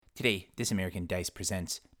Today, This American Dice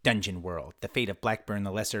presents Dungeon World, The Fate of Blackburn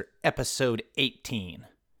the Lesser, Episode 18.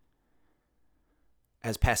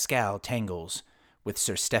 As Pascal tangles with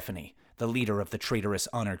Sir Stephanie, the leader of the traitorous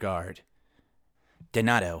Honor Guard,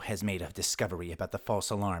 Donato has made a discovery about the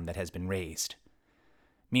false alarm that has been raised.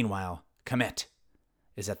 Meanwhile, Comet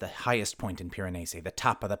is at the highest point in Piranesi, the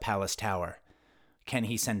top of the palace tower. Can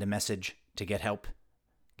he send a message to get help?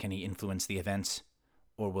 Can he influence the events?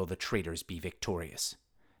 Or will the traitors be victorious?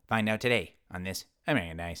 Find out today on This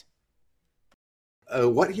American Dice.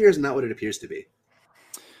 What here is not what it appears to be.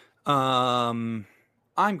 I'm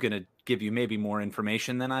going to give you maybe more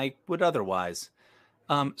information than I would otherwise.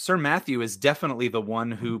 Sir Matthew is definitely the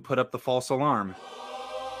one who put up the false alarm.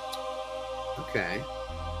 Okay.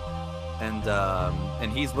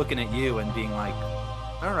 And he's looking at you and being like,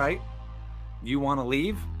 all right, you want to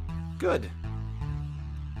leave? Good.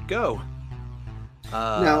 Go.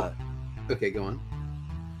 Now, okay, go on.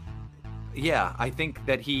 Yeah, I think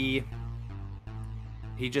that he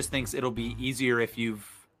just thinks it'll be easier if you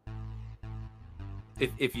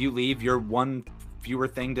leave, you're one fewer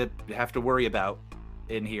thing to have to worry about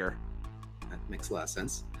in here. That makes a lot of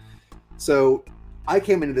sense. So I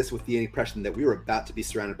came into this with the impression that we were about to be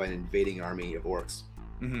surrounded by an invading army of orcs.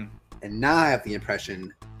 Mm-hmm. And now I have the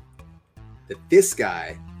impression that this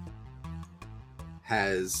guy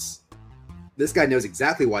knows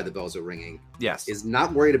exactly why the bells are ringing. Yes. Is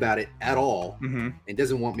not worried about it at all, Mm-hmm. and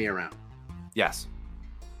doesn't want me around. Yes.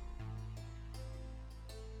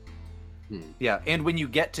 Yeah, and when you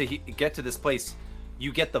get to this place,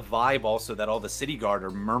 you get the vibe also that all the city guard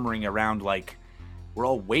are murmuring around like, we're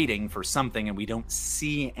all waiting for something and we don't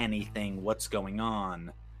see anything. What's going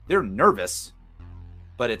on? They're nervous,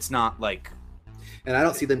 but it's not like... And I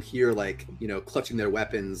don't see them here, like, clutching their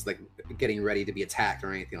weapons, like getting ready to be attacked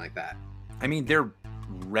or anything like that. I mean, they're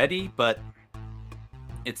ready, but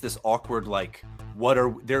it's this awkward, like, what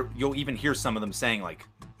are there? You'll even hear some of them saying, like,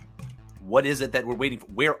 what is it that we're waiting for?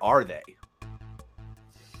 Where are they?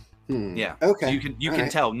 Yeah. Okay. So you can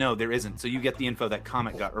tell, no, there isn't. So you get the info that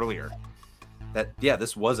Comet got earlier. That, yeah,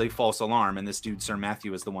 this was a false alarm, and this dude, Sir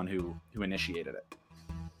Matthew, is the one who initiated it.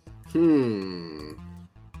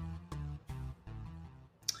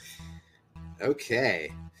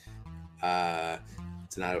 Okay.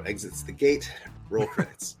 Donato exits the gate. Roll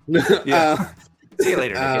credits. Yeah. See you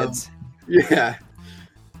later, kids. Yeah.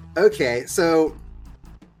 Okay, so...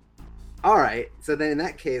 All right. So then in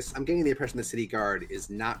that case, I'm getting the impression the city guard is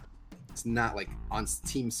not like on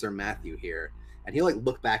Team Sir Matthew here. And he'll like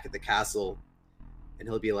look back at the castle and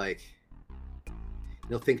he'll be like,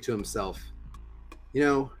 he'll think to himself,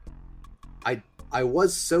 I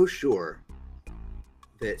was so sure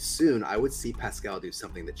that soon I would see Pascal do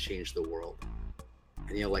something that changed the world.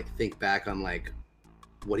 And he'll like think back on like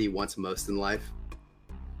what he wants most in life.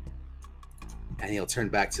 And he'll turn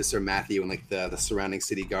back to Sir Matthew and like the surrounding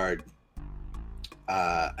city guard.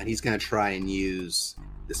 And he's going to try and use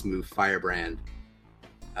this move Firebrand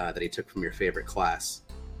that he took from your favorite class.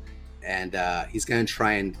 And he's going to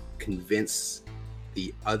try and convince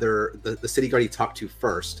the city guard he talked to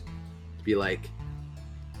first to be like,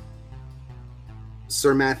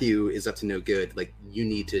 Sir Matthew is up to no good. Like, you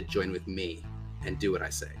need to join with me and do what I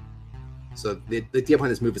say. So the idea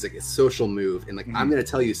behind this move is like a social move. And like, I'm going to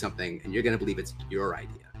tell you something and you're going to believe it's your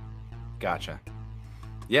idea. Gotcha.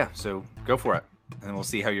 Yeah, so go for it. And we'll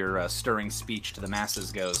see how your stirring speech to the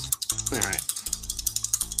masses goes. All right.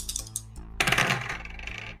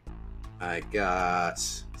 I got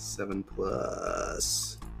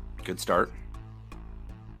 7+... Good start.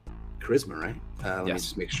 Charisma, right? Let me Yes.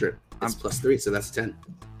 just make sure. It's +3, so that's 10.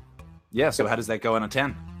 Yeah, so how does that go on a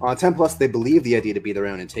 10? On 10 plus, they believe the idea to be their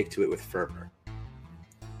own and take to it with fervor.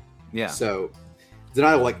 Yeah. So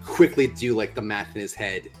Donato will like quickly do like the math in his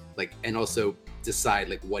head, like, and also decide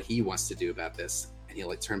like what he wants to do about this. And he'll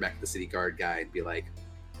like turn back to the city guard guy and be like,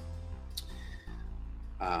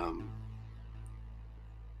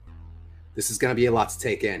 this is going to be a lot to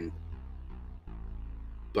take in.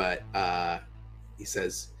 But he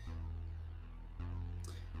says,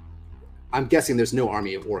 I'm guessing there's no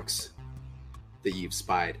army of orcs that you've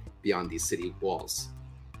spied beyond these city walls.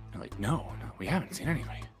 They're like, no, we haven't seen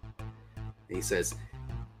anybody. And he says,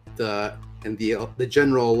 the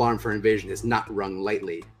general alarm for invasion is not rung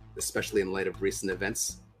lightly, especially in light of recent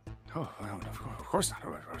events. Oh, well, of course not.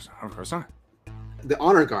 Of course not. The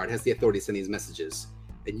Honor Guard has the authority to send these messages,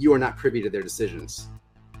 and you are not privy to their decisions.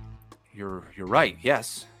 You're right.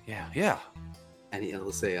 Yes. Yeah. And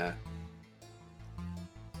he'll say,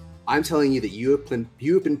 I'm telling you that you have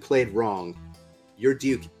been played wrong. Your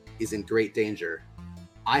Duke is in great danger.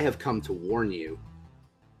 I have come to warn you.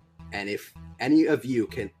 And any of you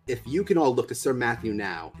if you can all look to Sir Matthew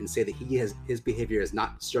now and say that his behavior has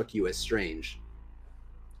not struck you as strange,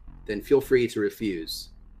 then feel free to refuse.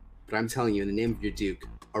 But I'm telling you, in the name of your Duke,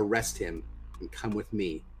 arrest him and come with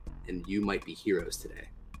me, and you might be heroes today.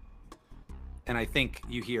 And I think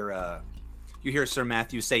you hear Sir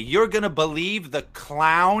Matthew say, "You're gonna believe the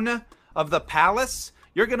clown of the palace?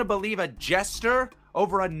 You're gonna believe a jester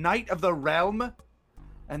over a knight of the realm?"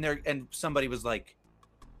 And somebody was like,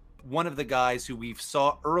 one of the guys who we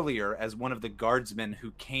saw earlier as one of the guardsmen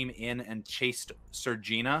who came in and chased Sir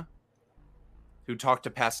Gina, who talked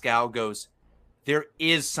to Pascal, goes, "There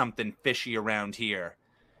is something fishy around here.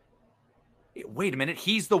 Wait a minute,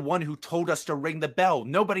 he's the one who told us to ring the bell.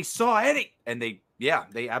 Nobody saw any." And they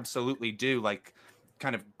absolutely do, like,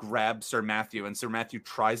 kind of grab Sir Matthew, and Sir Matthew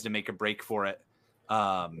tries to make a break for it.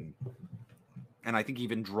 And I think he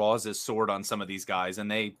even draws his sword on some of these guys,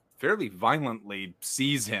 and they fairly violently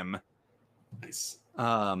seize him. Nice.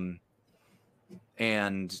 And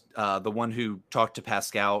the one who talked to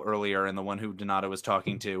Pascal earlier and the one who Donato was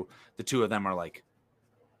talking to, the two of them are like,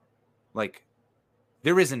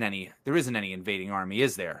 there isn't any invading army,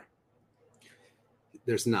 is there?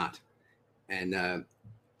 There's not. And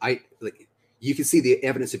you can see the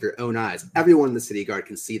evidence of your own eyes. Everyone in the city guard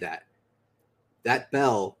can see that. That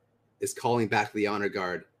bell is calling back to the honor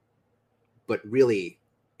guard, but really,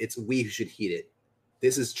 it's we who should heed it.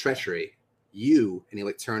 This is treachery. You, and he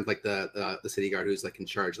like turned like the city guard who's like in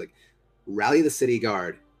charge, like, rally the city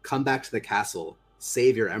guard, come back to the castle,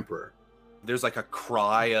 save your emperor. There's like a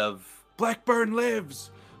cry of Blackburn lives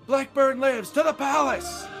to the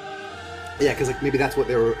palace. Yeah, because like maybe that's what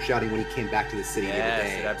they were shouting when he came back to the city the other day.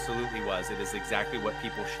 Yes, it absolutely was. It is exactly what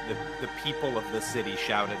people, the people of the city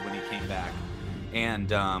shouted when he came back. And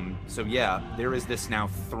so yeah, there is this now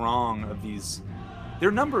throng of these.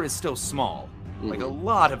 Their number is still small. Mm-hmm. Like a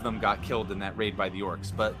lot of them got killed in that raid by the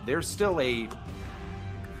orcs, but there's still a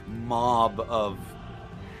mob of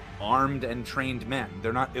armed and trained men.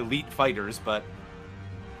 They're not elite fighters, but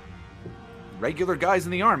regular guys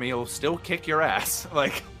in the army will still kick your ass.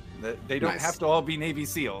 Like, they don't have to all be Navy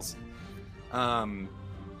SEALs.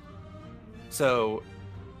 So,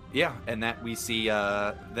 yeah, and that we see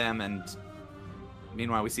them, and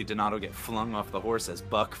meanwhile we see Donato get flung off the horse as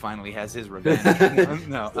Buck finally has his revenge.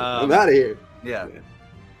 No, I'm out of here. Yeah.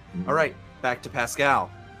 All right, back to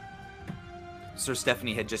Pascal. Sir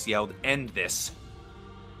Stephanie had just yelled, "End this."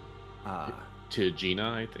 To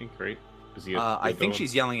Gina, I think, right? I think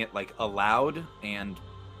she's yelling it like aloud, and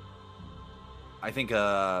I think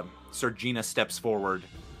Sir Gina steps forward,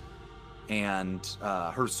 and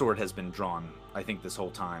her sword has been drawn, I think, this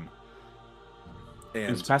whole time.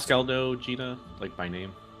 And does Pascal know Gina, like, by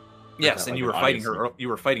name? Yes, and you were fighting her. You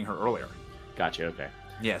were fighting her earlier. Gotcha. Okay.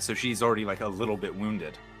 Yeah, so she's already like a little bit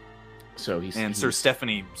wounded. So Sir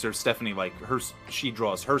Stephanie, like she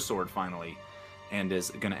draws her sword finally, and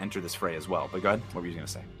is going to enter this fray as well. But go ahead. What were you going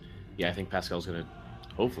to say? Yeah, I think Pascal's going to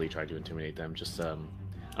hopefully try to intimidate them. Just I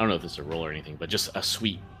don't know if this is a roll or anything, but just a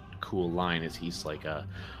sweet, cool line is he's like,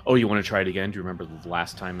 "Oh, you want to try it again? Do you remember the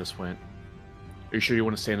last time this went? Are you sure you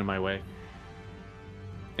want to stand in my way?"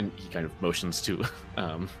 And he kind of motions to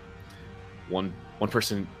one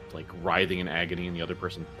person like writhing in agony, and the other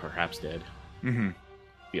person perhaps dead. Mm-hmm.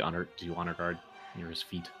 Do you honor guard near his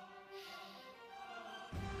feet?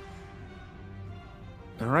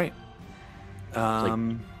 All right.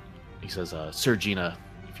 He says, "Sir Gina,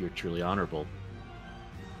 if you're truly honorable,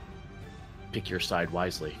 pick your side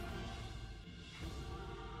wisely."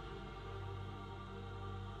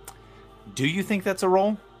 Do you think that's a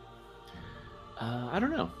roll? I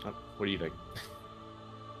don't know. What do you think?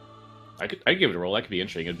 I'd give it a roll. That could be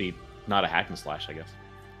interesting. It'd be not a hack and slash, I guess.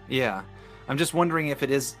 Yeah. I'm just wondering if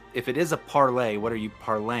it is a parlay, what are you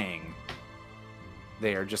parlaying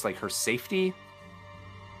there? Just like her safety?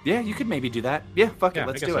 Yeah, you could maybe do that. Yeah, fuck it.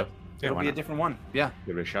 Let's do it. Yeah, it'll be a different one. Yeah.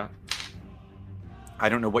 Give it a shot. I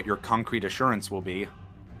don't know what your concrete assurance will be.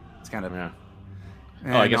 It's kind of... Yeah.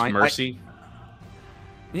 I guess mercy?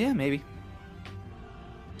 Yeah, maybe.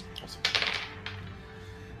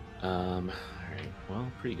 All right.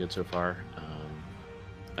 Well, pretty good so far.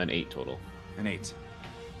 An 8 total. An 8.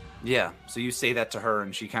 Yeah. So you say that to her,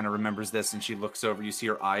 and she kind of remembers this, and she looks over. You see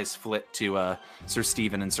her eyes flit to Sir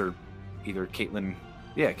Stephen and Sir either Caitlin.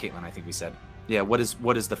 Yeah, Caitlin, I think we said. Yeah. What is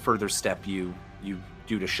the further step you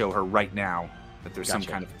do to show her right now that there's some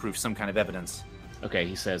kind of proof, some kind of evidence? Okay.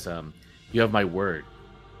 He says, "You have my word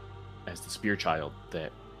as the spear child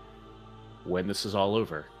that when this is all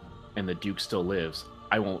over and the Duke still lives,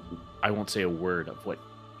 I won't say a word of what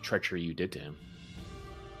treachery you did to him."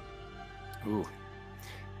 Ooh.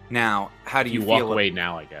 Now, how do you walk feel away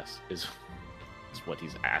now, I guess, is is what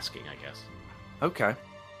he's asking, I guess. Okay.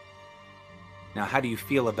 Now, how do you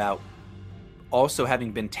feel about also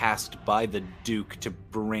having been tasked by the Duke to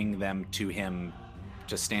bring them to him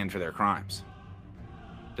to stand for their crimes?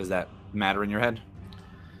 Does that matter in your head?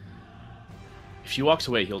 If she walks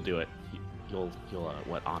away, he'll do it. He'll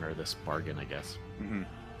honor this bargain, I guess. Mm-hmm.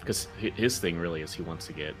 Because his thing really is he wants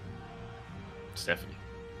to get Stephanie.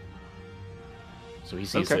 So he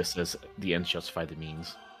sees this as the ends justify the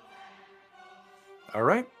means. All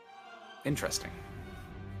right. Interesting.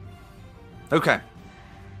 Okay.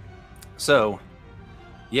 So,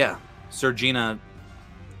 yeah, Sir Gina,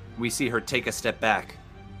 we see her take a step back,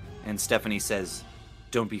 and Stephanie says,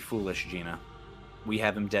 "Don't be foolish, Gina. We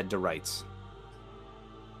have him dead to rights."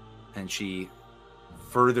 And she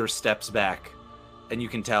further steps back, and you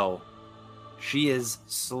can tell she is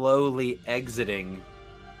slowly exiting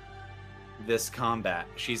this combat.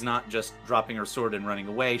 She's not just dropping her sword and running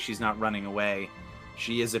away. She's not running away.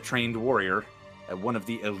 She is a trained warrior, one of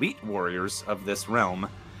the elite warriors of this realm,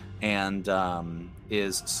 and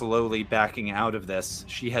is slowly backing out of this.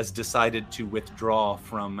 She has decided to withdraw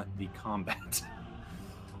from the combat.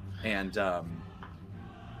 And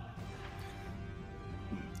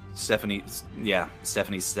Stephanie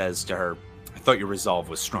says to her, "I thought your resolve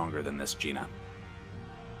was stronger than this, Gina.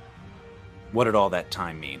 What did all that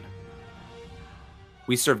time mean?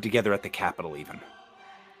 We served together at the Capitol even.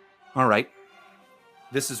 All right,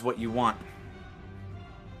 this is what you want.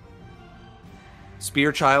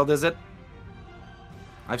 Spear Child, is it?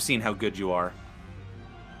 I've seen how good you are.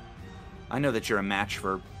 I know that you're a match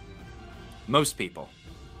for most people.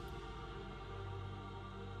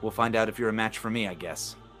 We'll find out if you're a match for me, I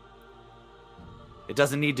guess. It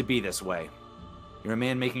doesn't need to be this way. You're a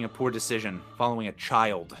man making a poor decision, following a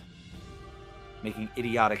child, making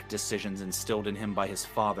idiotic decisions instilled in him by his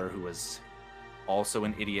father, who was also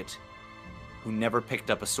an idiot, who never picked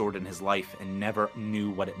up a sword in his life and never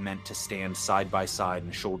knew what it meant to stand side by side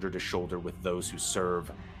and shoulder to shoulder with those who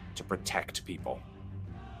serve to protect people.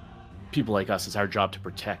 People like us, it's our job to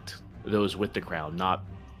protect those with the crown, not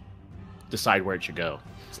decide where it should go.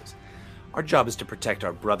 Our job is to protect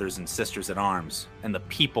our brothers and sisters at arms and the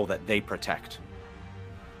people that they protect.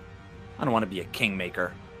 I don't want to be a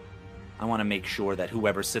kingmaker. I want to make sure that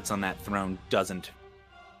whoever sits on that throne doesn't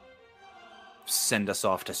send us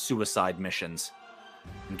off to suicide missions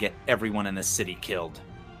and get everyone in the city killed.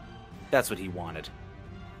 That's what he wanted.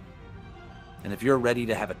 And if you're ready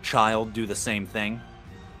to have a child do the same thing,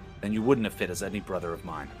 then you wouldn't have fit as any brother of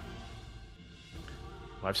mine.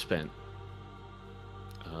 Well, I've spent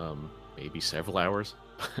maybe several hours.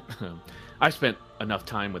 I've spent enough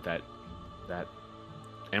time with that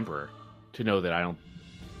emperor to know that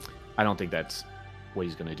I don't think that's what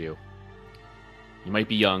he's going to do. He might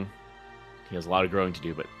be young. He has a lot of growing to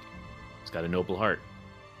do, but he's got a noble heart.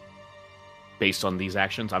 Based on these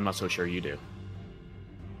actions, I'm not so sure you do.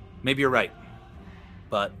 Maybe you're right.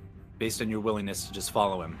 But based on your willingness to just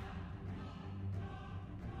follow him,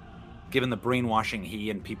 given the brainwashing he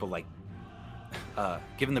and people like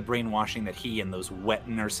given the brainwashing that he and those wet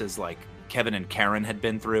nurses like Kevin and Karen had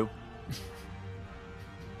been through.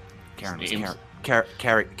 Karen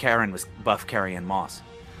was buff Carrie Ann Moss.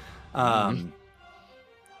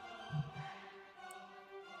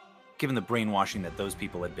 Given the brainwashing that those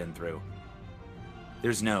people had been through,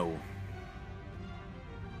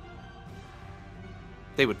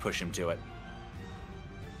 they would push him to it.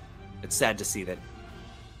 It's sad to see that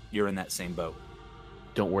you're in that same boat.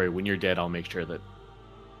 Don't worry, when you're dead, I'll make sure that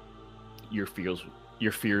your fears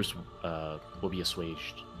will be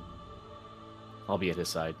assuaged. I'll be at his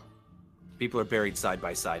side. People are buried side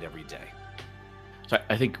by side every day. So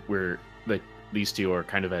I think these two are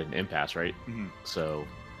kind of at an impasse, right? Mm-hmm. So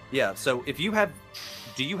yeah. So do you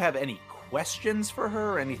have any questions for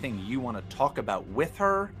her? Anything you want to talk about with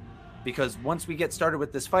her? Because once we get started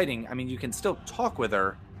with this fighting, I mean, you can still talk with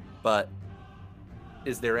her, but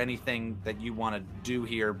is there anything that you want to do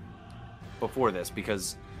here before this?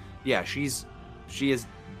 Because, yeah, she is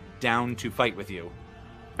down to fight with you.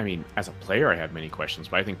 I mean, as a player, I have many questions,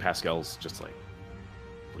 but I think Pascal's just like,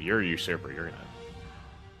 well, you're a usurper.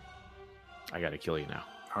 I gotta kill you now.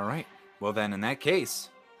 All right. Well, then, in that case,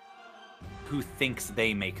 who thinks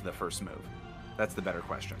they make the first move? That's the better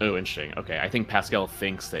question. Oh, interesting. Okay, I think Pascal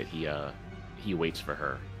thinks that he waits for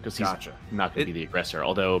her because he's not going to be the aggressor.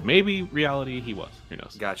 Although maybe reality he was. Who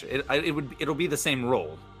knows? Gotcha. It'll be the same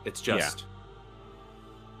role. It's just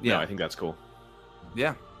yeah. No, I think that's cool.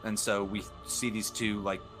 Yeah, and so we see these two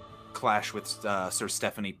like clash with Sir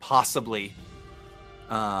Stephanie, possibly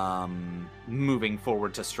moving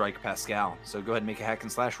forward to strike Pascal. So go ahead and make a hack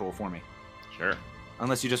and slash roll for me. Sure.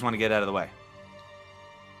 Unless you just want to get out of the way.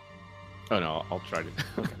 Oh no, I'll try to.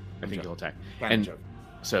 Okay. I think he'll attack. Kind And of joke.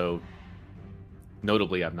 so,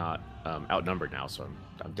 notably, I'm not outnumbered now, so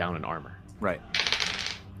I'm down in armor. Right.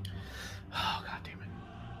 Oh god damn it.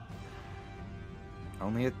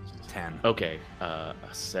 Only a 10. Okay, a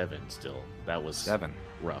 7 still. That was 7.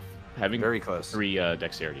 rough. Having Very close. 3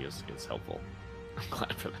 dexterity is helpful. I'm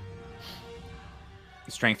glad for that.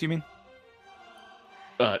 Strength, you mean?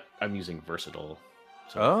 I'm using versatile.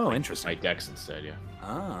 So Oh, my interesting. dex instead, yeah.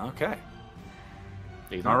 Oh, okay.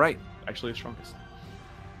 They're All right. Actually, the strongest.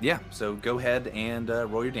 Yeah, so go ahead and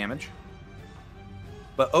roll your damage.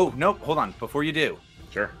 But, oh, nope, hold on. Before you do,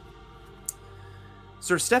 Sure.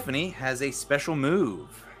 Sir Stephanie has a special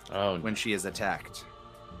move Oh, when she is attacked.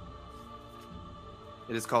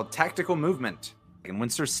 It is called Tactical Movement. And when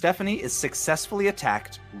Sir Stephanie is successfully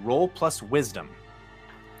attacked, roll plus wisdom.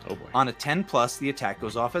 oh boy. On a 10 plus, the attack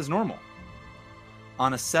goes off as normal.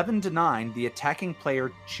 On a 7 to 9, the attacking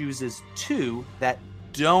player chooses 2 that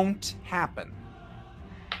don't happen.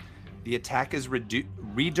 The attack is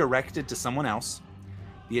redirected to someone else.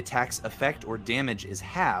 The attack's effect or damage is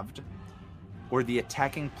halved, or the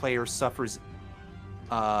attacking player suffers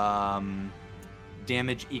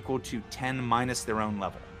damage equal to 10 minus their own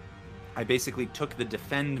level. I basically took the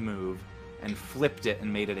defend move and flipped it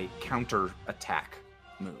and made it a counter attack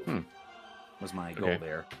move. Was my goal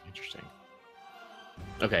there. Interesting.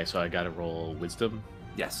 Okay, so I gotta roll wisdom.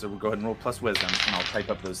 Yes, so we'll go ahead and roll plus wisdom, and I'll type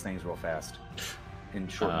up those things real fast in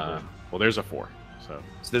short order. Well, there's a 4. So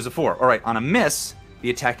So there's a 4. All right, on a miss, the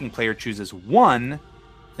attacking player chooses 1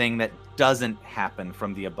 thing that doesn't happen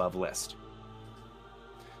from the above list.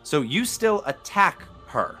 So you still attack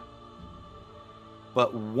her,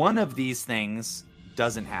 but one of these things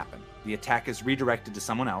doesn't happen. The attack is redirected to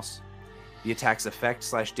someone else. The attack's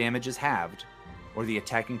effect / damage is halved, or the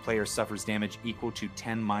attacking player suffers damage equal to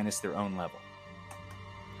 10 minus their own level.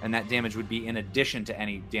 And that damage would be in addition to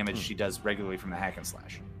any damage she does regularly from the hack and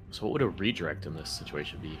slash. So what would a redirect in this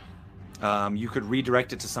situation be? You could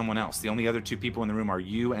redirect it to someone else. The only other 2 people in the room are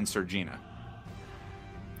you and Sir Gina.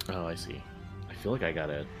 Oh, I see. I feel like I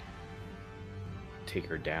gotta take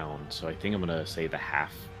her down, so I think I'm gonna say the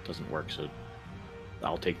half doesn't work, so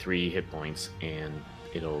I'll take 3 hit points and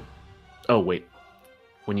it'll... Oh, wait.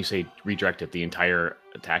 When you say redirect it, the entire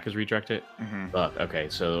attack is redirected? Mm-hmm. Okay,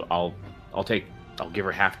 so I'll give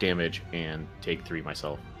her half damage and take 3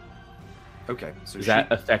 myself. Okay. So Is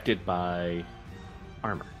that affected by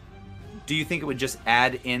armor? Do you think it would just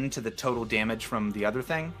add into the total damage from the other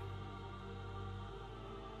thing?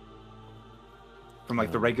 From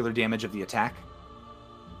like the regular damage of the attack?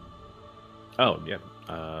 Oh, yeah.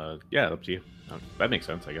 Yeah, up to you. That makes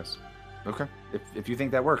sense, I guess. Okay. If you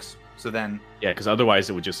think that works. So then... Yeah, because otherwise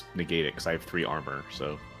it would just negate it, because I have 3 armor,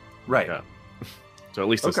 so... Right. Yeah. So at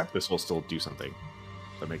least Okay. this will still do something.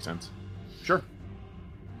 Does that make sense? Sure.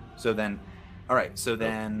 So then... All right. So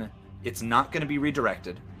then it's not going to be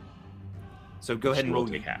redirected. So go ahead and roll...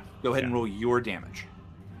 Take half. Go ahead and roll your damage.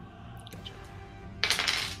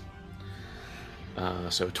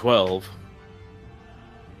 Gotcha. So 12.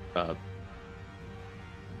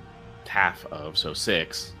 Half of, so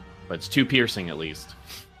 6. But it's 2 piercing at least.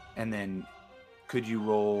 And then could you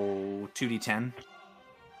roll 2d10?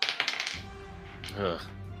 Ugh.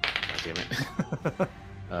 God damn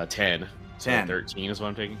it. 10. So 10. 13 is what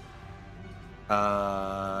I'm taking?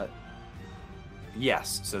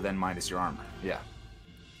 Yes. So then minus your armor. Yeah.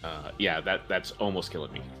 Yeah, that's almost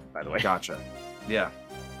killing me, by the way. Gotcha. Yeah.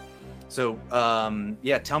 So,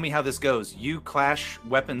 yeah, tell me how this goes. You clash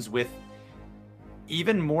weapons with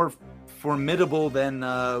even more formidable than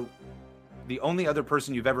the only other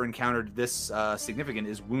person you've ever encountered this significant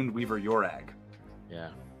is Woundweaver Yorag. Yeah.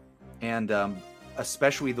 And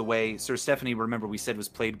especially the way Sir Stephanie, remember we said, was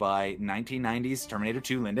played by 1990s Terminator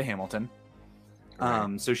 2 Linda Hamilton.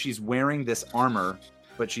 Right. So she's wearing this armor,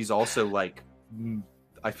 but she's also like,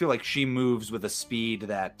 I feel like she moves with a speed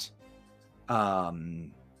that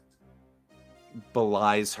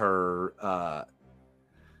belies her,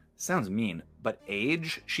 sounds mean, but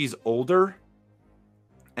age. She's older.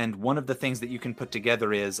 And one of the things that you can put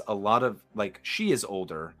together is a lot of, like, she is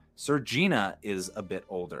older. Sir Gina is a bit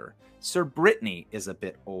older. Sir Brittany is a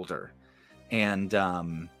bit older. And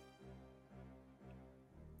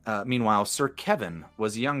meanwhile, Sir Kevin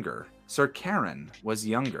was younger. Sir Karen was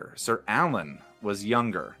younger. Sir Alan was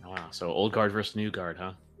younger. Wow. So old guard versus new guard,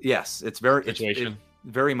 huh? Yes, it's very Situation. it's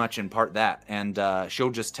very much in part that. And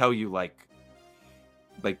she'll just tell you like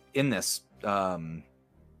in this,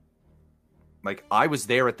 like I was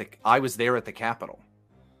there at the Capitol.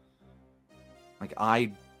 Like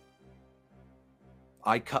I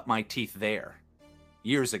cut my teeth there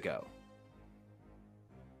years ago.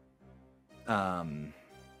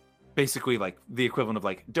 basically like the equivalent of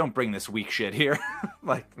like, don't bring this weak shit here.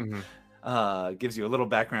 Like, gives you a little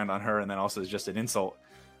background on her, and then also is just an insult.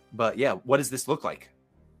 But yeah, what does this look like?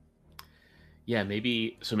 Yeah,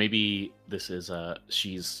 maybe this is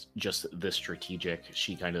she's just this strategic.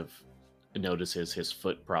 She kind of notices his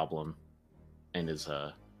foot problem and is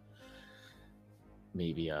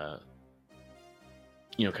maybe kind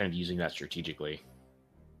of using that strategically,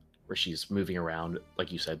 where she's moving around,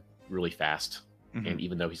 like you said, really fast. And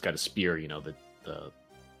even though he's got a spear,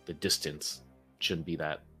 the distance shouldn't be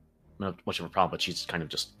that much of a problem, but she's kind of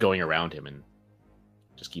just going around him and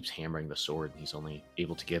just keeps hammering the sword, and he's only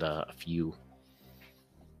able to get a few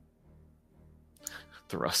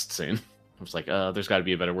thrusts in. I was like, there's got to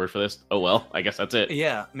be a better word for this. Oh, well, I guess that's it.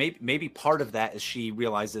 Yeah, maybe part of that is she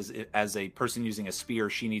realizes as a person using a spear,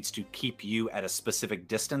 she needs to keep you at a specific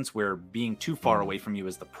distance where being too far away from you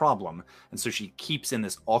is the problem. And so she keeps in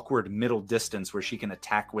this awkward middle distance where she can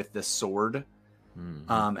attack with this sword,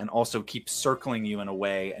 and also keep circling you in a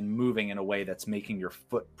way and moving in a way that's making your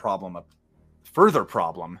foot problem a further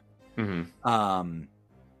problem. Again,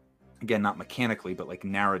 not mechanically, but like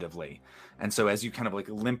narratively. And so as you kind of like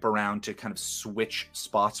limp around to kind of switch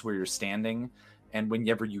spots where you're standing, and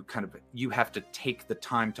whenever you have to take the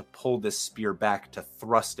time to pull this spear back to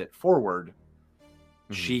thrust it forward,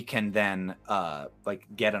 she can then like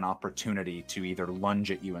get an opportunity to either lunge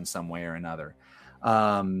at you in some way or another.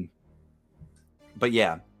 But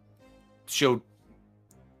yeah, she'll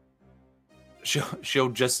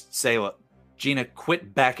just say, look, Gina,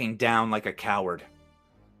 quit backing down like a coward.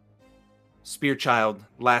 Spear child,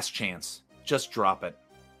 last chance. Just drop it.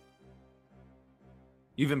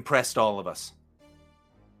 You've impressed all of us.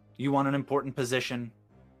 You want an important position?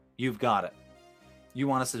 You've got it. You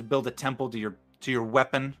want us to build a temple to your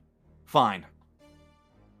weapon? Fine.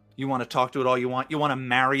 You want to talk to it all you want? You want to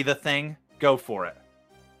marry the thing? Go for it.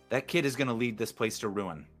 That kid is going to lead this place to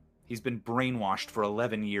ruin. He's been brainwashed for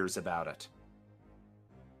 11 years about it.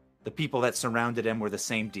 The people that surrounded him were the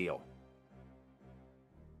same deal.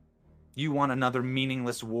 You want another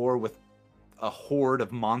meaningless war with a horde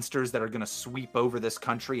of monsters that are going to sweep over this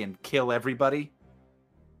country and kill everybody?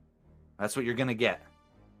 That's what you're going to get.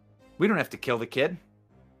 We don't have to kill the kid.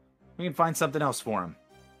 We can find something else for him.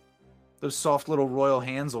 Those soft little royal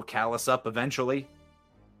hands will callous up eventually.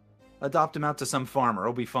 Adopt him out to some farmer.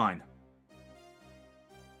 He'll be fine.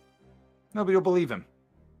 Nobody will believe him.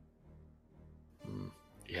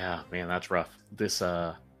 Yeah, man, that's rough. This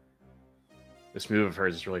move of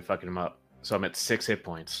hers is really fucking him up. So I'm at 6 hit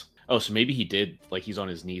points. Oh, so maybe he did, like, he's on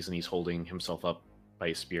his knees and he's holding himself up by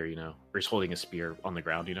his spear, or he's holding a spear on the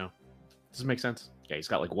ground, Does it make sense? Yeah, he's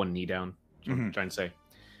got, like, one knee down, is what I'm trying to say.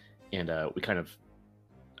 And we kind of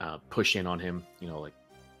push in on him, like,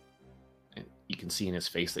 and you can see in his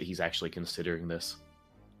face that he's actually considering this.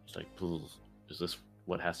 He's like, is this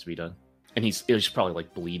what has to be done? And he's probably,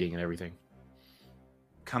 like, bleeding and everything.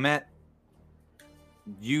 Comet,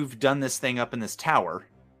 you've done this thing up in this tower.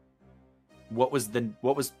 What was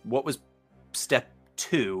step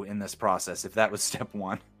 2 in this process, if that was step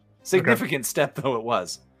 1? Significant step though it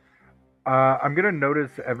was. I'm gonna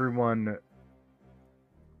notice everyone.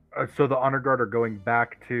 So the honor guard are going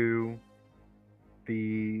back to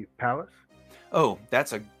the palace. Oh,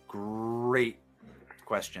 that's a great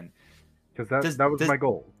question. Because that was my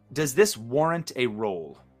goal. Does this warrant a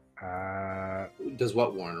roll? Does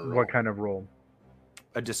what warrant a roll? What kind of roll?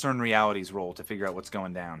 A discern realities roll to figure out what's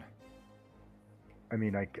going down. I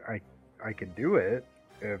mean, I can do it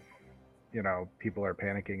if people are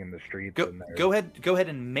panicking in the streets. Go ahead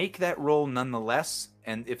and make that roll nonetheless.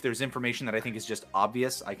 And if there's information that I think is just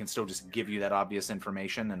obvious, I can still just give you that obvious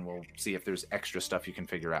information, and we'll see if there's extra stuff you can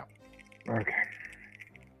figure out. Okay.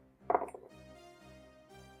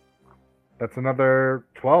 That's another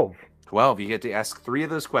 12. 12. You get to ask 3 of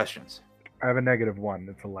those questions. I have a -1.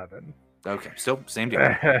 It's 11. Okay, still same deal.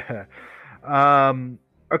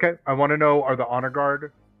 Okay, I want to know, are the honor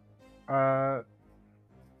guard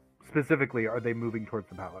specifically, are they moving towards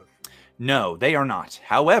the palace? No, they are not.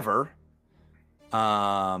 However,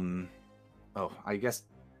 I guess,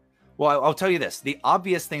 well, I'll tell you this. The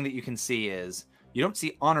obvious thing that you can see is you don't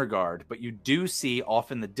see honor guard, but you do see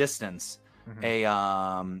off in the distance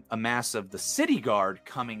a mass of the city guard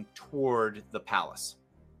coming toward the palace.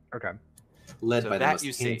 Okay. Led by the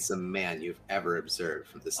most handsome man you've ever observed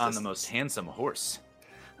from this distance. On the most handsome horse.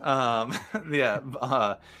 But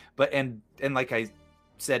like I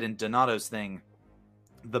said in Donato's thing,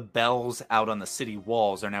 the bells out on the city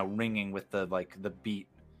walls are now ringing with the beat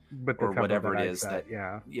or whatever it is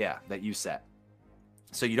that you set.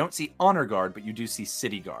 So you don't see honor guard, but you do see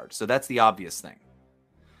city guard. So that's the obvious thing.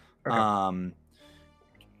 Okay.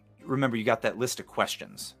 Remember, you got that list of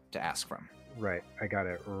questions to ask from. Right. I got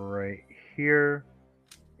it right here.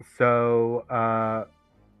 So,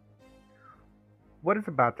 what is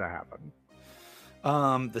about to happen?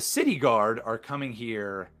 The city guard are coming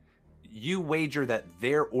here. You wager that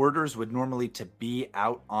their orders would normally to be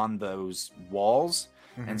out on those walls.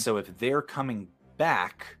 And so if they're coming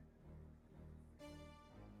back,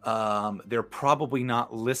 they're probably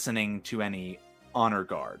not listening to any honor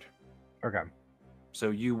guard. Okay. So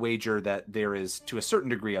you wager that there is, to a certain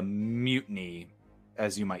degree, a mutiny,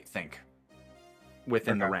 as you might think,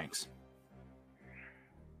 within the ranks.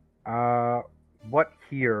 What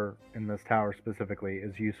here in this tower specifically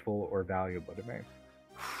is useful or valuable to me?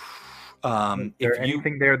 Is there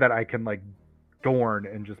anything there that I can like adorn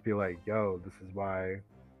and just be like, yo, this is why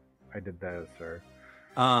I did this, or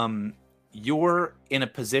you're in a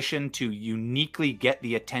position to uniquely get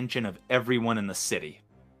the attention of everyone in the city.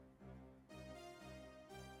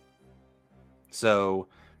 So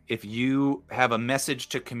if you have a message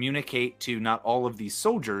to communicate to not all of these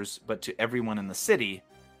soldiers, but to everyone in the city,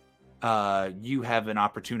 you have an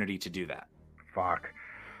opportunity to do that. Fuck.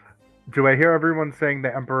 Do I hear everyone saying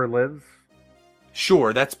the Emperor lives?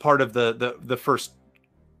 Sure, that's part of the first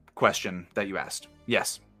question that you asked.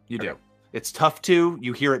 Yes, you do. It's tough to.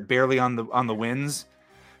 You hear it barely on the winds,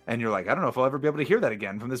 and you're like, I don't know if I'll ever be able to hear that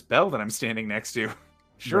again from this bell that I'm standing next to.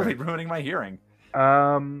 Surely ruining my hearing.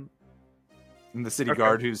 And the city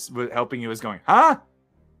guard who's helping you is going, huh?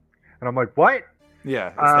 And I'm like, what? Yeah,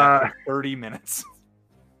 it's that for 30 minutes.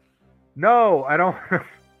 No, I don't.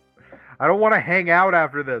 I don't want to hang out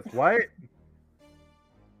after this. What?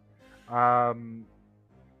 I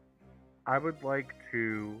would like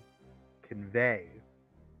to convey.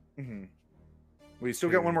 Mm-hmm. Well, you still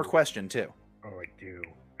got one more question too. Oh, I do.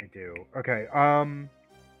 Okay.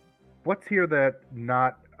 What's here that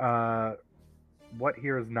not? What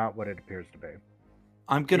here is not what it appears to be?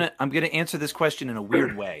 I'm gonna answer this question in a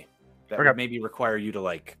weird way that would maybe require you to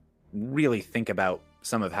like really think about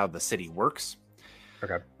some of how the city works.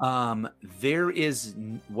 Okay. There is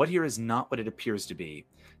what here is not what it appears to be.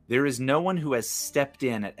 There is no one who has stepped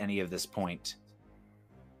in at any of this point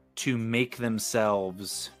to make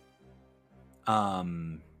themselves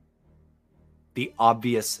the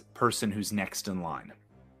obvious person who's next in line.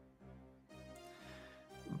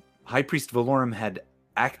 High Priest Valorum had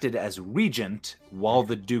acted as regent while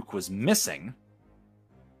the Duke was missing,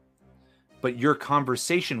 but your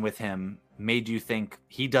conversation with him made you think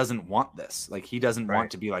he doesn't want this. Like, he doesn't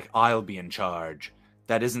want to be like, I'll be in charge.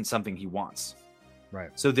 That isn't something he wants. Right.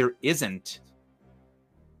 So there isn't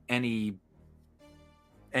anyone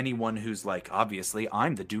who's like, obviously,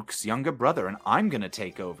 I'm the Duke's younger brother and I'm going to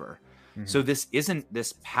take over. Mm-hmm. So this isn't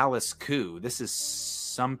this palace coup. This is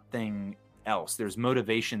something else. There's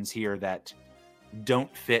motivations here that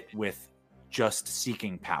don't fit with just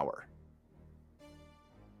seeking power.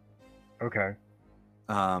 Okay.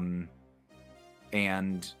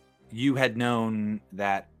 And you had known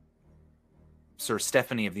that Sir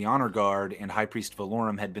Stephanie of the Honor Guard and High Priest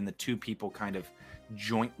Valorum had been the two people kind of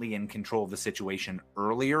jointly in control of the situation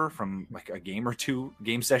earlier, from like a game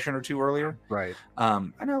session or two earlier. Right. I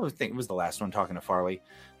think it was the last one talking to Farley.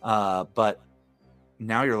 But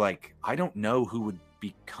now you're like, I don't know who would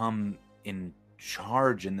become in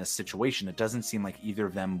charge in this situation. It doesn't seem like either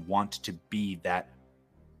of them want to be that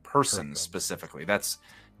person specifically. That's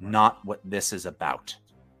not what this is about.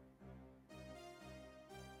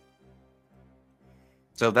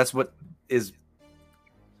 So that's what it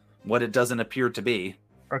doesn't appear to be.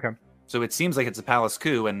 Okay. So it seems like it's a palace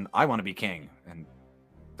coup and I want to be king, and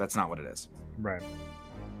that's not what it is. Right.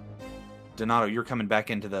 Donato, you're coming back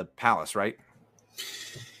into the palace, right?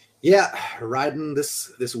 Yeah, riding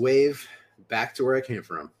this wave back to where I came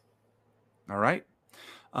from. All right.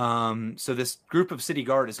 So this group of city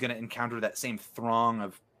guard is going to encounter that same throng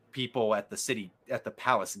of people at the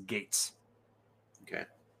palace gates. Okay.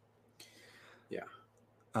 Yeah.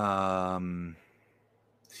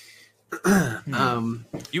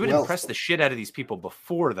 You would impress the shit out of these people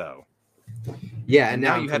before, though. Yeah, and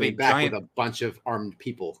now you have a back giant with a bunch of armed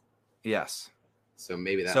people. Yes. So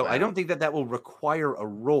maybe that. So I don't think that will require a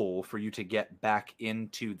roll for you to get back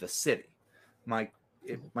into the city.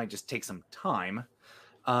 It might just take some time.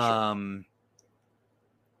 Sure.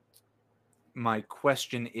 My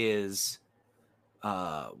question is,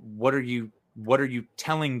 what are you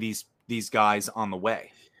telling these guys on the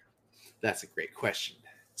way? That's a great question.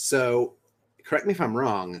 So, correct me if I'm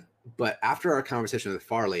wrong, but after our conversation with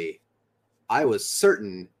Farley, I was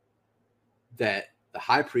certain that the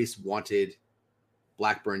High Priest wanted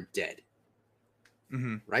Blackburn dead.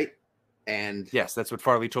 Mm-hmm. Right? And yes, that's what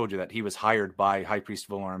Farley told you, that he was hired by High Priest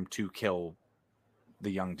Valorum to kill the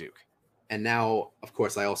young Duke. And now, of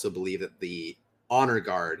course, I also believe that the honor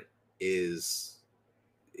guard is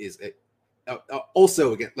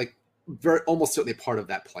also, again, like almost certainly part of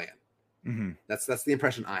that plan. Mm-hmm. That's the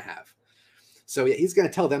impression I have. So yeah, he's going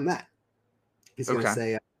to tell them that. He's going to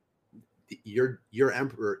say, your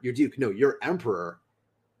emperor, your Duke, no, your emperor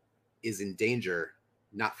is in danger,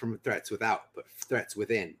 not from threats without, but threats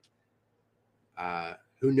within.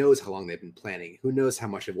 Who knows how long they've been planning? Who knows how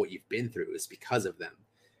much of what you've been through is because of them?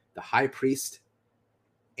 The High Priest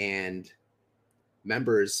and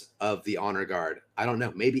members of the Honor Guard, I don't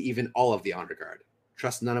know, maybe even all of the Honor Guard,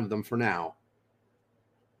 trust none of them for now.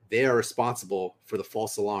 They are responsible for the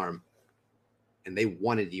false alarm, and they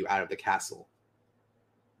wanted you out of the castle.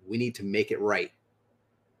 We need to make it right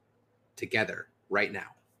together right now.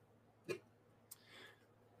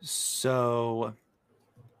 So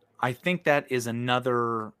I think that is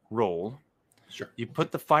another role. Sure. You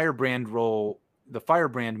put the firebrand role, the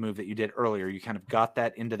firebrand move that you did earlier, you kind of got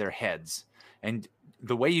that into their heads. And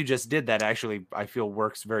the way you just did that actually, I feel,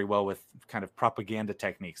 works very well with kind of propaganda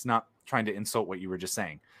techniques, not trying to insult what you were just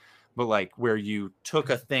saying, but like where you took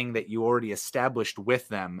a thing that you already established with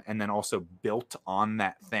them and then also built on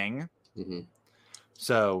that thing. Mm-hmm.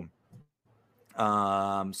 So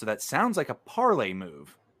that sounds like a parlay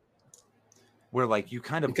move where like you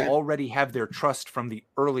kind of already have their trust from the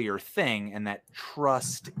earlier thing, and that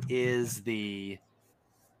trust is the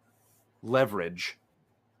leverage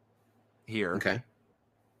here. Okay.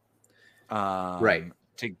 Right.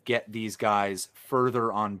 To get these guys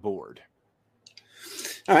further on board.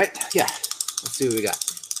 All right. Yeah. Let's see what we got.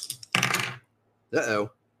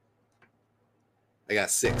 Uh-oh. I got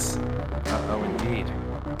 6. Uh-oh, indeed.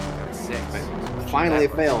 Got 6. Finally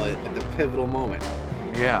fail it at the pivotal moment.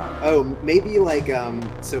 Yeah. Oh, maybe like,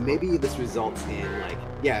 so maybe this results in like,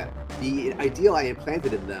 yeah, the ideal I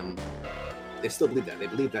implanted in them, they still believe that. They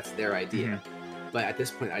believe that's their idea. Mm-hmm. But at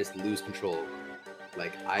this point, I just lose control.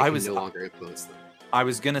 Like, I can no longer influence them. I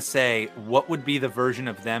was going to say, what would be the version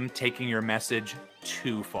of them taking your message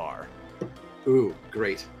too far? Ooh,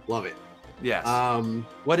 great. Love it. Yes.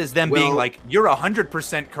 What is them being like, you're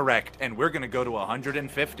 100% correct, and we're going to go to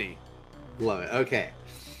 150? Love it. Okay.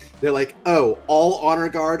 They're like, oh, all honor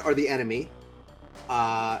guard are the enemy.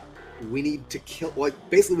 We need to kill, like,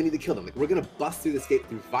 basically we need to kill them. Like, we're going to bust through this gate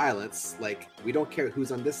through violence. Like, we don't care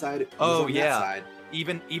who's on this side, who's on that side.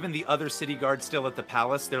 Even the other city guards still at the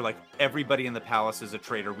palace, they're like, everybody in the palace is a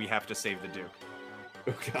traitor. We have to save the Duke.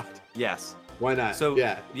 Oh, God. Yes. Why not? So,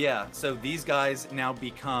 yeah. So these guys now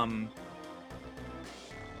become...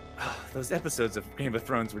 those episodes of Game of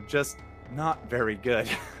Thrones were just not very good.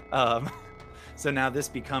 So now this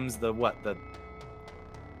becomes the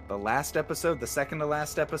last episode, the second to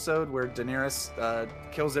last episode, where Daenerys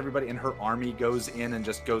kills everybody and her army goes in and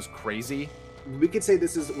just goes crazy. We could say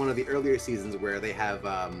this is one of the earlier seasons where they have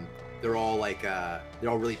they're all like they're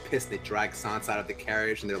all really pissed. They drag Sansa out of the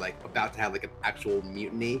carriage and they're like about to have like an actual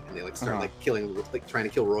mutiny, and they like start like killing, like trying to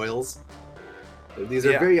kill royals. These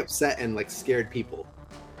are very upset and like scared people.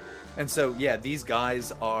 And so these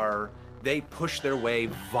guys they push their way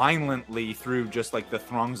violently through just like the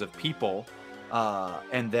throngs of people,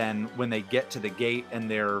 and then when they get to the gate and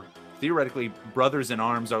their theoretically brothers in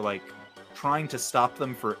arms are like trying to stop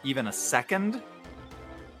them for even a second,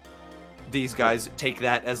 these guys take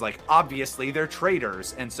that as like, obviously they're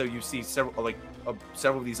traitors. And so you see several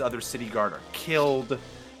of these other city guard are killed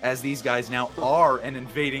as these guys now are an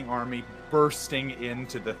invading army bursting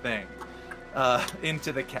into the thing,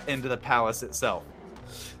 into the palace itself.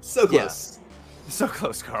 So close. Yeah. So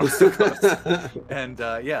close, Carl. So close. And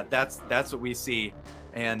that's what we see,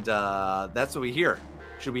 and that's what we hear.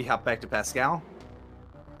 Should we hop back to Pascal?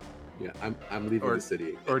 Yeah, I'm leaving the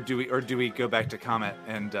city. Or do we go back to Comet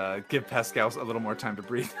and give Pascal a little more time to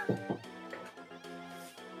breathe?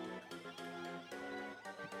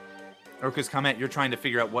 Or because Comet, you're trying to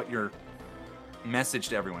figure out what your message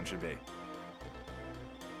to everyone should be.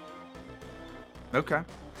 Okay.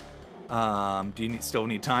 Do you still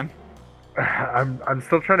need time? I'm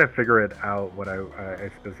still trying to figure it out what I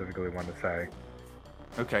specifically want to say.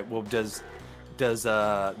 Okay. Well, does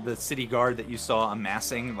the city guard that you saw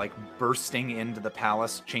amassing, like bursting into the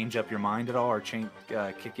palace, change up your mind at all, or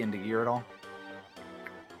kick into gear at all?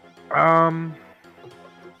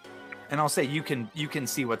 And I'll say you can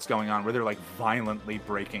see what's going on where they're like violently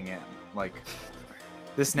breaking in. Like,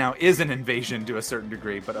 this now is an invasion to a certain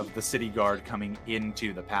degree, but of the city guard coming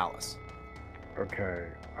into the palace. Okay.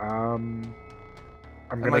 And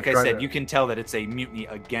like I said, you can tell that it's a mutiny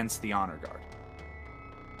against the honor guard.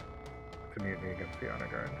 to mutiny against the honor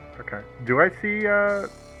guard. Okay. Do I see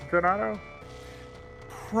Donato?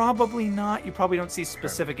 Probably not. You probably don't see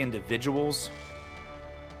specific individuals.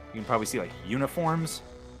 You can probably see like uniforms.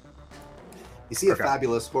 You see a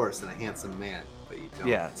fabulous horse and a handsome man, but you don't.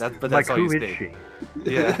 Yeah, that's like, all who you is see. she?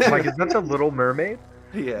 Yeah. Like, is that the Little Mermaid?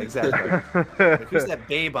 Yeah, exactly. Like, who's that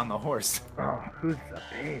babe on the horse? Oh, who's the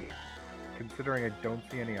babe? Considering I don't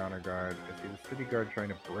see any honor guard, I see the city guard trying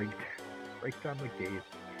to break down the gate.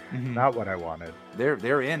 Mhm. Not what I wanted.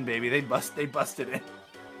 They're in, baby. They busted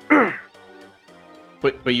in.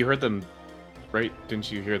 But you heard them, right?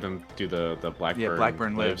 Didn't you hear them do the Blackburn? Yeah,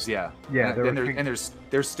 Blackburn lives. Yeah. Yeah,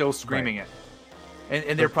 they're still screaming it,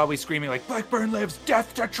 and they're probably screaming like Blackburn lives,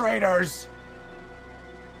 death to traitors.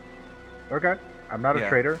 Okay, I'm not a Yeah.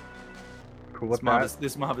 traitor. Cool with that.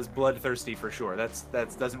 This mob is bloodthirsty for sure.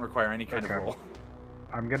 That doesn't require any kind of roll.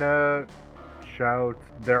 I'm gonna shout,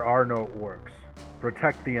 "There are no orcs.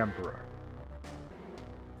 Protect the Emperor."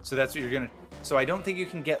 So that's what you're gonna. So I don't think you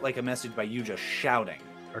can get like a message by you just shouting.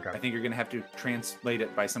 Okay. I think you're gonna have to translate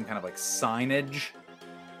it by some kind of like signage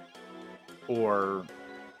or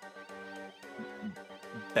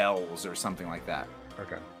bells or something like that.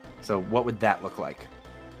 Okay. So what would that look like?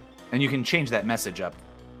 And you can change that message up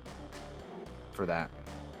for that.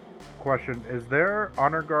 Question: is there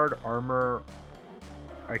honor guard armor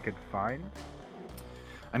I could find?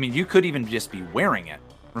 I mean, you could even just be wearing it.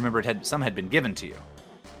 Remember, some had been given to you.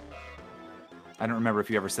 I don't remember if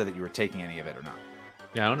you ever said that you were taking any of it or not.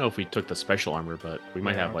 Yeah, I don't know if we took the special armor, but we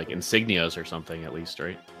might have like insignias or something at least,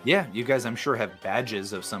 right? Yeah, you guys, I'm sure, have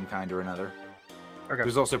badges of some kind or another. Okay.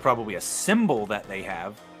 There's also probably a symbol that they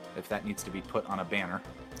have, if that needs to be put on a banner.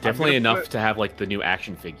 Definitely enough to have like the new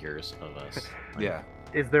action figures of us. Yeah.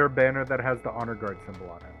 Is there a banner that has the honor guard symbol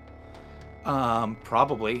on it?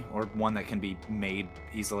 Probably, or one that can be made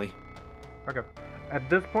easily. Okay. At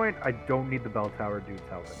this point, I don't need the bell tower dude's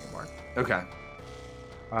help anymore. Okay.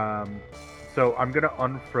 So I'm gonna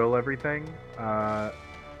unfrill everything,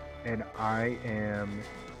 and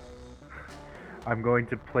I'm going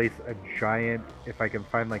to place a giant, if I can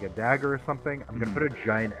find like a dagger or something, I'm gonna put a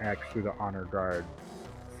giant X through the honor guard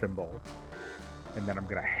symbol, and then I'm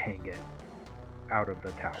gonna hang it out of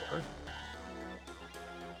the tower.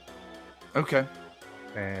 Okay.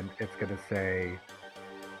 And it's gonna say,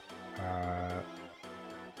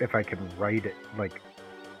 if I can write it, like,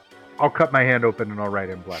 I'll cut my hand open and I'll write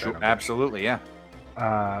in blood. Sure, absolutely, yeah.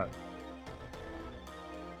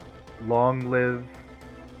 Long live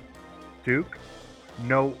Duke,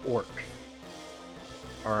 no orcs.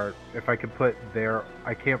 Or if I could put there,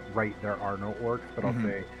 I can't write there are no orcs, but I'll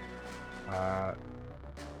say,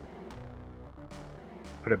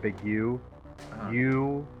 put a big U.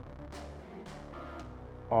 You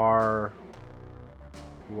are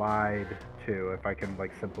lied to, if I can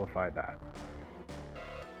like simplify that.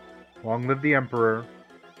 Long live the Emperor.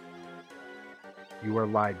 You are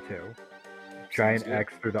lied to. Giant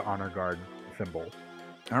X through the honor guard symbol.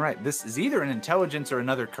 All right, this is either an intelligence or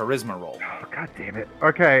another charisma roll. Oh, God damn it.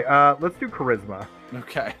 Okay, let's do charisma.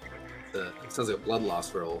 Okay. It sounds like a blood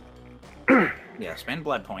loss roll. Yeah, spend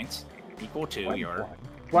blood points equal to your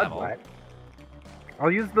blood. level. I'll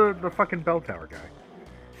use the fucking bell tower guy.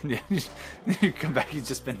 Yeah, you come back, he's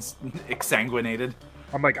just been exsanguinated.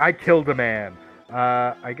 I'm like, I killed a man.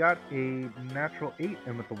 I got a natural 8,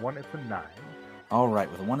 and with the 1, it's a 9. All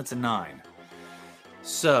right, with a 1, it's a 9.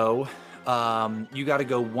 So, you got to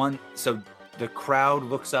go one. So the crowd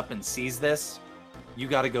looks up and sees this. You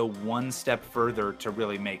got to go one step further to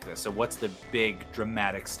really make this. So, what's the big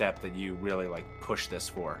dramatic step that you really like push this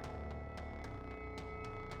for?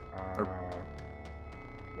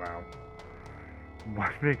 Wow.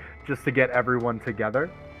 Just to get everyone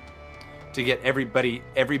together? To get everybody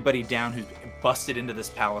down who's busted into this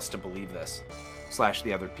palace to believe this, /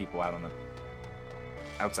 the other people out on the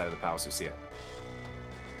outside of the palace who see it,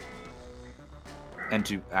 and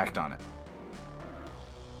to act on it.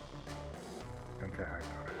 And to act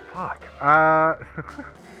on it. Fuck.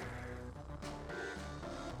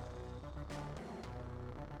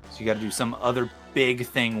 So you got to do some other big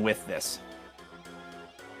thing with this.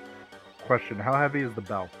 Question: how heavy is the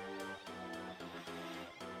bell?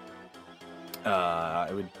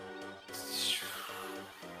 It would.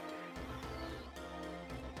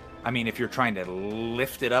 I mean, if you're trying to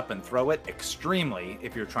lift it up and throw it, extremely.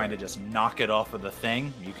 If you're trying to just knock it off of the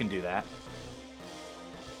thing, you can do that.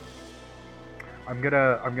 I'm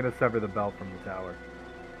gonna sever the bell from the tower.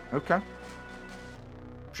 Okay.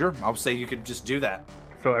 Sure, I'll say you could just do that.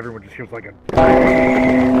 So everyone just feels like a. If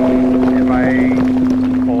I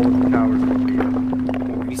fall with the tower,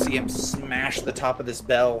 You see him smash the top of this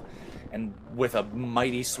bell, and with a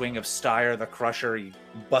mighty swing of Styr the Crusher, he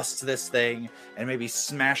busts this thing and maybe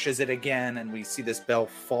smashes it again, and we see this bell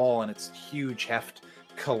fall, and its huge heft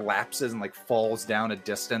collapses and like falls down a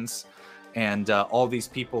distance, and all these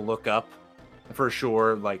people look up. For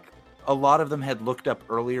sure, like a lot of them had looked up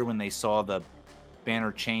earlier when they saw the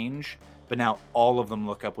banner change, but now all of them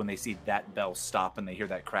look up when they see that bell stop and they hear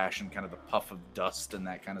that crash and kind of the puff of dust and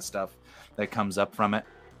that kind of stuff that comes up from it.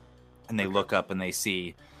 And they look up and they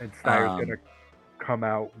see. And Styr's gonna come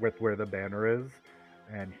out with where the banner is,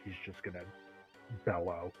 and he's just gonna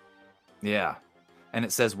bellow. Yeah. And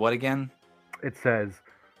it says what again? It says,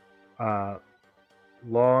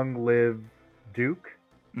 "Long live Duke."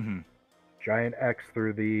 Mm-hmm. Giant X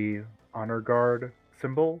through the honor guard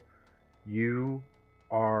symbol. You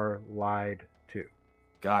are lied to.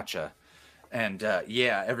 Gotcha. And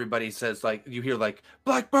yeah, everybody says, like, you hear like,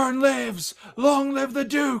 Blackburn lives, long live the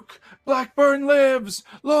Duke. Blackburn lives,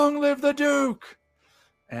 long live the Duke.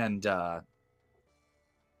 And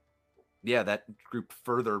yeah, that group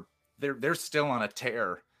further, they're still on a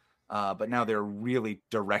tear, but now they're really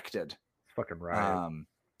directed. Fucking right.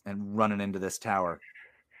 And running into this tower.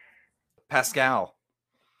 Pascal,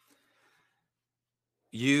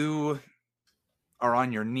 you are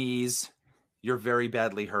on your knees. You're very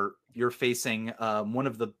badly hurt. You're facing one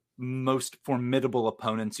of the most formidable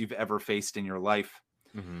opponents you've ever faced in your life.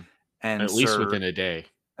 Mm-hmm. And at least within a day.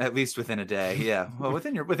 At least within a day, yeah. Well,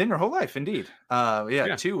 within your whole life, indeed.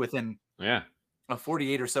 Yeah, 2 within a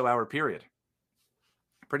 48 or so hour period.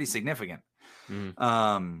 Pretty significant.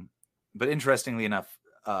 Mm-hmm. But interestingly enough,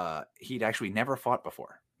 he'd actually never fought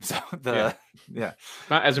before. So not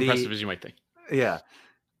as impressive as you might think. Yeah.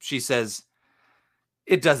 She says,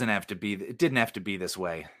 it didn't have to be this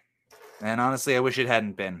way. And honestly, I wish it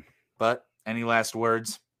hadn't been. But any last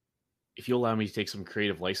words? If you allow me to take some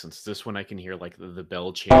creative license, is this when I can hear like the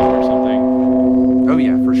bell chant or something? Oh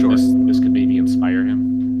yeah, for sure. This could maybe inspire him.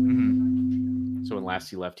 Mm-hmm. So when last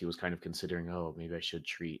he left, he was kind of considering, oh, maybe I should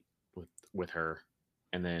treat with her.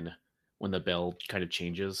 And then when the bell kind of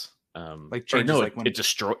changes,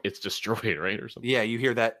 it's destroyed, right, or something. Yeah, you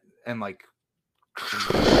hear that, and like,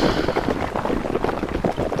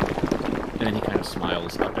 and then he kind of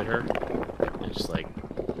smiles up at her, and just like,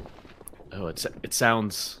 oh, it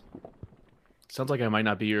sounds like I might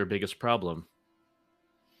not be your biggest problem.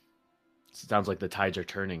 It sounds like the tides are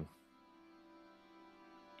turning.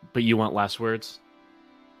 But you want last words?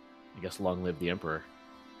 I guess long live the Emperor.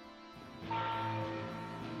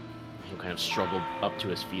 He'll kind of struggle up to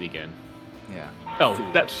his feet again. Yeah. Oh,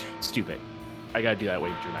 that's stupid. I gotta do that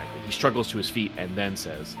way dramatically. He struggles to his feet and then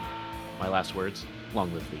says, my last words,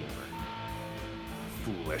 long live the Emperor.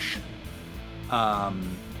 Foolish.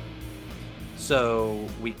 So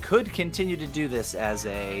we could continue to do this as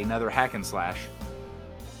another hack and slash.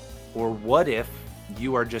 Or what if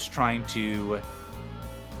you are just trying to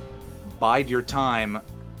bide your time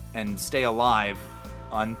and stay alive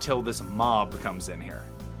until this mob comes in here?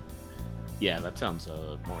 Yeah, that sounds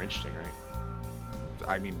more interesting, right?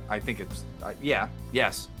 I mean, I think it's...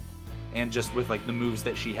 yes. And just with, like, the moves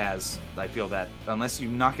that she has, I feel that unless you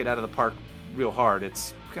knock it out of the park real hard,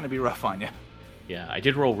 it's going to be rough on you. Yeah, I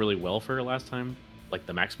did roll really well for her last time, like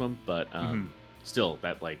the maximum, but still,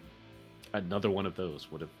 that, like, another one of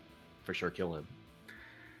those would have for sure killed him.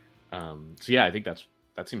 So yeah, I think that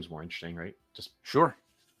seems more interesting, right? Just sure.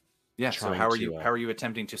 Yeah. So how are you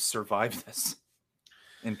attempting to survive this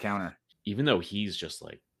encounter? Even though he's just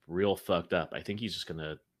like real fucked up, I think he's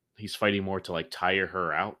fighting more to like tire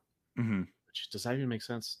her out. Mm-hmm. Which, does that even make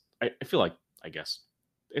sense? I feel like, I guess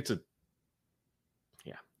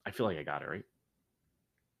I feel like I got it right.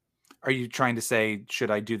 Are you trying to say, should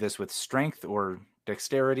I do this with strength or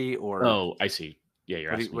dexterity or? Oh, I see. Yeah,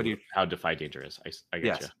 you're asking me how defy danger is. I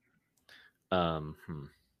get you.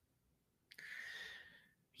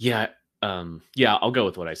 Yeah. Yeah, I'll go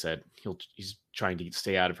with what I said. He's trying to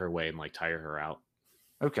stay out of her way and like tire her out.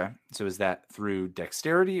 Okay. So is that through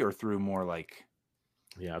dexterity or through more like?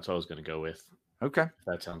 Yeah, that's what I was going to go with. Okay. If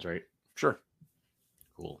that sounds right. Sure.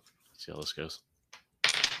 Cool. Let's see how this goes.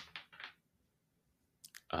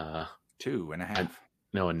 2.5.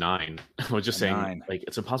 No, a 9. I was just saying, 9. Like,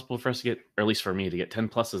 it's impossible for us to get, or at least for me, to get 10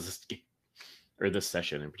 pluses this game, or this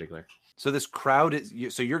session in particular. So this crowd is,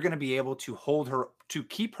 so you're going to be able to hold her, to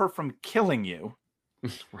keep her from killing you,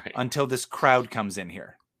 right, until this crowd comes in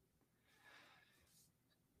here.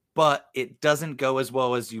 But it doesn't go as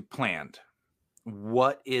well as you planned.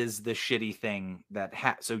 What is the shitty thing that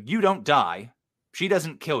so you don't die, she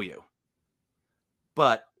doesn't kill you,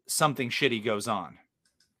 but something shitty goes on.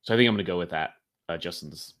 So I think I'm going to go with that.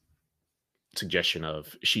 Justin's suggestion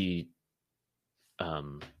of she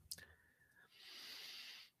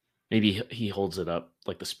Maybe he holds it up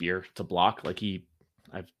like the spear to block, like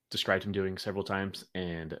I've described him doing several times,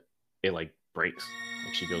 and it like breaks,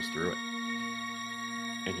 like she goes through it,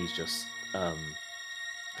 and he's just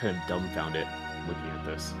kind of dumbfounded looking at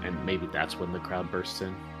this, and maybe that's when the crowd bursts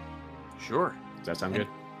in. Sure. Does that sound good?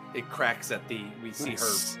 It cracks at we see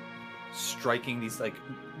her striking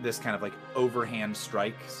this kind of like overhand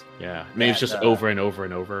strikes. Yeah, maybe it's just over and over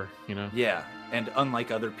and over, you know? Yeah, and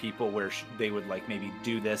unlike other people where they would like maybe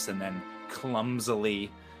do this and then clumsily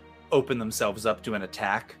open themselves up to an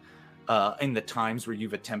attack, in the times where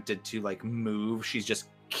you've attempted to like move, she's just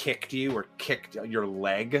kicked you or kicked your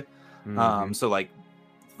leg. Mm-hmm. So like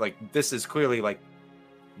this is clearly like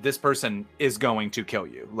this person is going to kill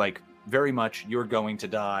you. Like very much you're going to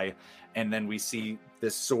die. And then we see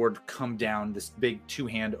this sword come down, this big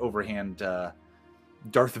two-hand overhand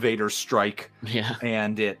Darth Vader strike. Yeah.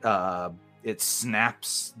 And it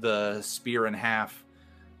snaps the spear in half,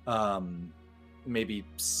 maybe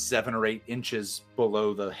 7 or 8 inches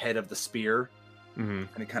below the head of the spear. Mm-hmm.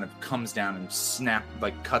 And it kind of comes down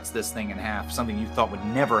and cuts this thing in half, something you thought would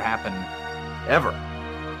never happen ever.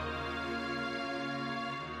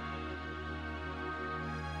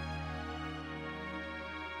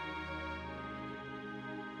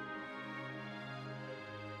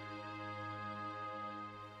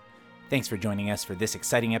 Thanks for joining us for this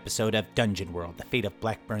exciting episode of Dungeon World, The Fate of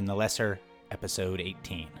Blackburn the Lesser, Episode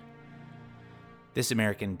 18. This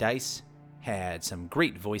American Dice had some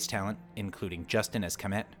great voice talent, including Justin as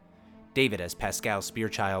Comet, David as Pascal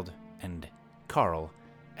Spearchild, and Carl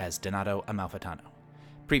as Donato Amalfitano.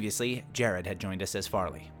 Previously, Jared had joined us as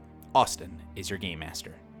Farley. Austin is your game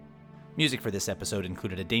master. Music for this episode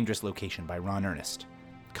included A Dangerous Location by Ron Ernest,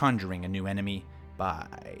 Conjuring a New Enemy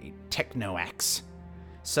by Technoax,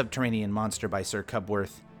 Subterranean Monster by Sir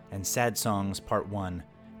Cubworth, and Sad Songs Part 1,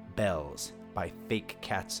 Bells by Fake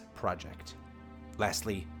Cats Project.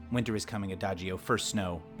 Lastly, Winter is Coming Adagio First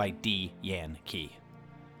Snow by D. Yan Key.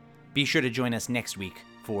 Be sure to join us next week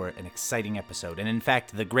for an exciting episode, and in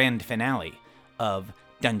fact, the grand finale of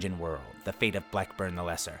Dungeon World, The Fate of Blackburn the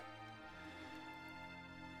Lesser.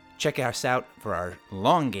 Check us out for our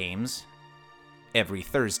long games every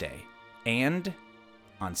Thursday, and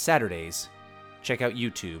on Saturdays, check out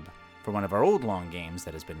YouTube for one of our old long games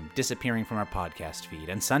that has been disappearing from our podcast feed,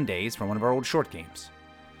 and Sundays for one of our old short games.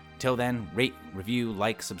 Till then, rate, review,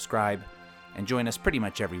 like, subscribe, and join us pretty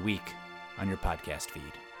much every week on your podcast feed.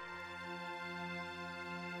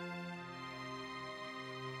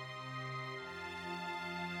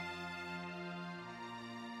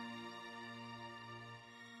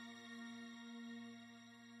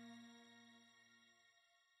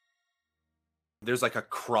 There's like a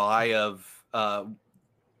cry of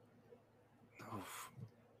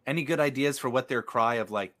any good ideas for what their cry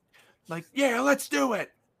of like yeah, let's do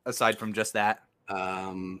it, aside from just that?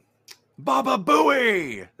 Baba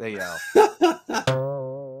Booey, they yell.